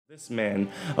This man,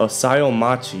 Asayo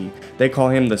Machi, they call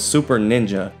him the Super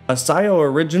Ninja. Asayo,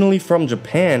 originally from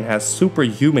Japan, has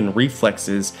superhuman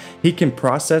reflexes. He can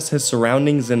process his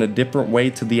surroundings in a different way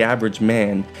to the average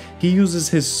man. He uses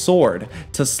his sword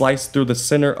to slice through the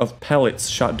center of pellets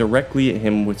shot directly at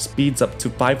him with speeds up to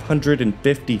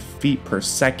 550 feet per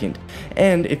second.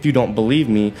 And if you don't believe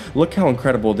me, look how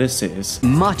incredible this is.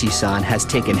 Machi-san has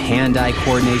taken hand-eye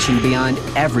coordination beyond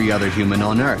every other human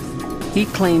on Earth. He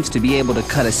claims to be able to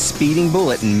cut a speeding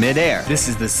bullet in midair. This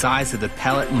is the size of the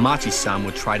pellet Machi-san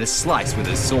would try to slice with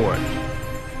his sword.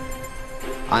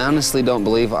 I honestly don't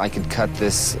believe I could cut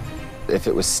this if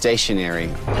it was stationary.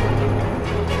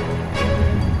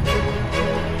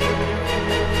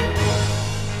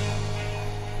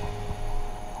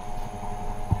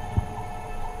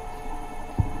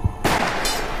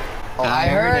 I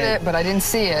heard it, but I didn't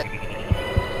see it.